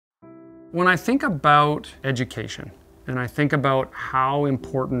When I think about education, and I think about how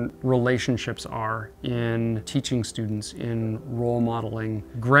important relationships are in teaching students, in role modeling,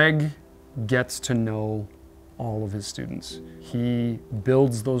 Greg gets to know all of his students. He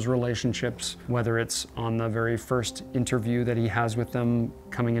builds those relationships, whether it's on the very first interview that he has with them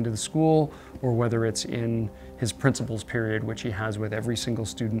coming into the school, or whether it's in his principal's period, which he has with every single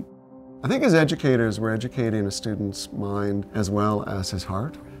student. I think as educators, we're educating a student's mind as well as his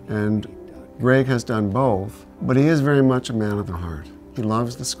heart. And Greg has done both, but he is very much a man of the heart. He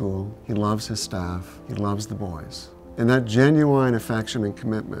loves the school, he loves his staff, he loves the boys. And that genuine affection and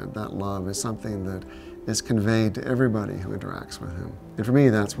commitment, that love, is something that is conveyed to everybody who interacts with him. And for me,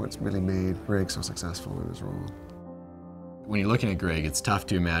 that's what's really made Greg so successful in his role. When you're looking at Greg, it's tough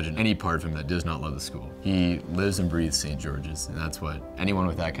to imagine any part of him that does not love the school. He lives and breathes St. George's, and that's what anyone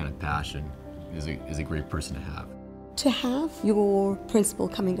with that kind of passion is a great person to have. To have your principal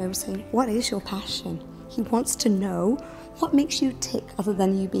coming over saying, what is your passion? He wants to know what makes you tick other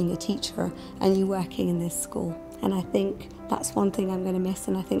than you being a teacher and you working in this school. And I think that's one thing I'm going to miss,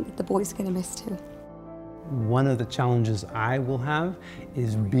 and I think that the boys are going to miss too. One of the challenges I will have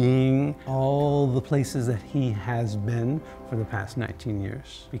is being all the places that he has been for the past 19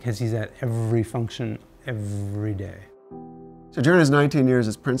 years, because he's at every function every day. So during his 19 years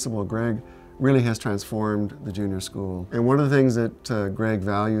as principal, Greg really has transformed the junior school. And one of the things that Greg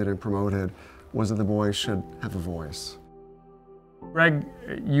valued and promoted was that the boys should have a voice. Greg,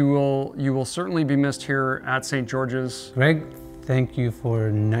 you will certainly be missed here at St. George's. Greg, thank you for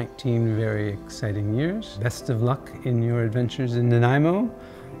 19 very exciting years. Best of luck in your adventures in Nanaimo.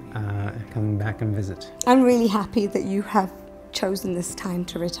 Come back and visit. I'm really happy that you have chosen this time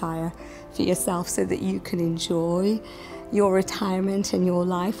to retire for yourself so that you can enjoy your retirement and your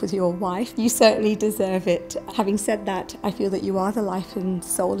life with your wife. You certainly deserve it. Having said that, I feel that you are the life and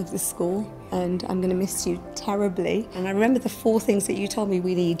soul of the school, and I'm going to miss you terribly. And I remember the 4 things that you told me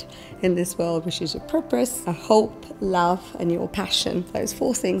we need in this world, which is a purpose, a hope, love, and your passion. Those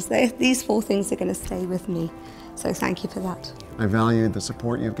 4 things, these 4 things are going to stay with me. So thank you for that. I valued the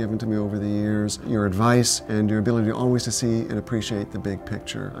support you've given to me over the years, your advice, and your ability always to see and appreciate the big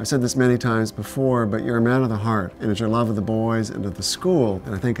picture. I've said this many times before, but you're a man of the heart, and it's your love of the boys and of the school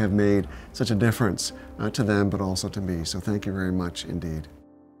that I think have made such a difference to them, but also to me. So thank you very much indeed.